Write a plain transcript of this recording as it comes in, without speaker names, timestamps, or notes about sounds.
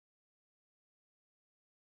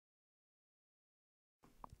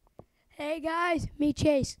Hey guys, me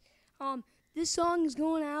Chase. This song is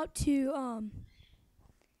going out to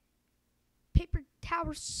Paper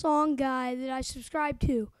Tower Song Guy that I subscribe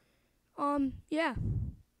to. Yeah.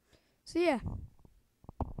 So yeah,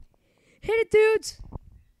 hit it, dudes.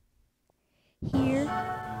 Here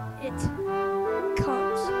it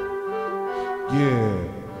comes. Yeah.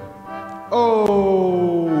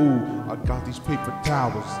 Oh, I got these paper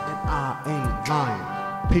towels and I ain't lying.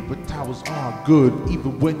 Paper towels are good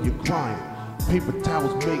even when you're crying. Paper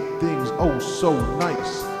towels make things oh so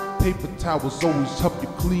nice. Paper towels always help you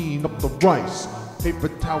clean up the rice. Paper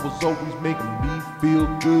towels always make me feel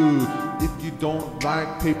good. If you don't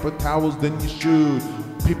like paper towels, then you should.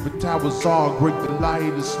 Paper towels are great to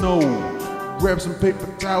light the snow. Grab some paper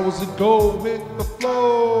towels and go with the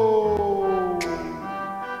flow.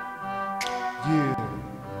 Yeah.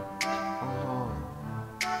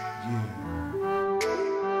 Yeah.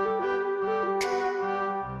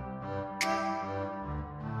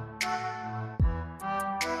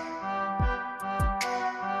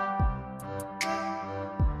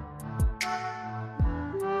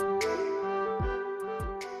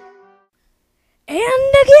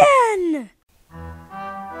 And again.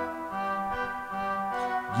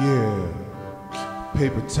 Yeah.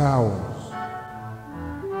 Paper towels.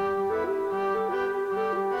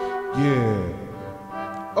 Yeah.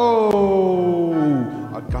 Oh,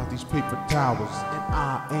 I got these paper towels and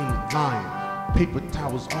I ain't lying. Paper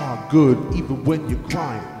towels are good even when you're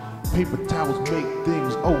crying. Paper towels make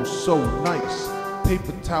things oh so nice.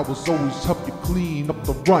 Paper towels always help you clean up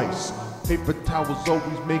the rice. Paper towels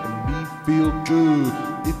always make me feel good.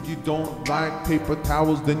 If you don't like paper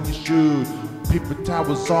towels, then you should. Paper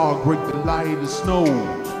towels are great to light the snow.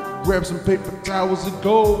 Grab some paper towels and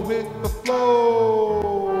go with the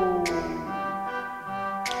flow.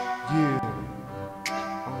 Yeah.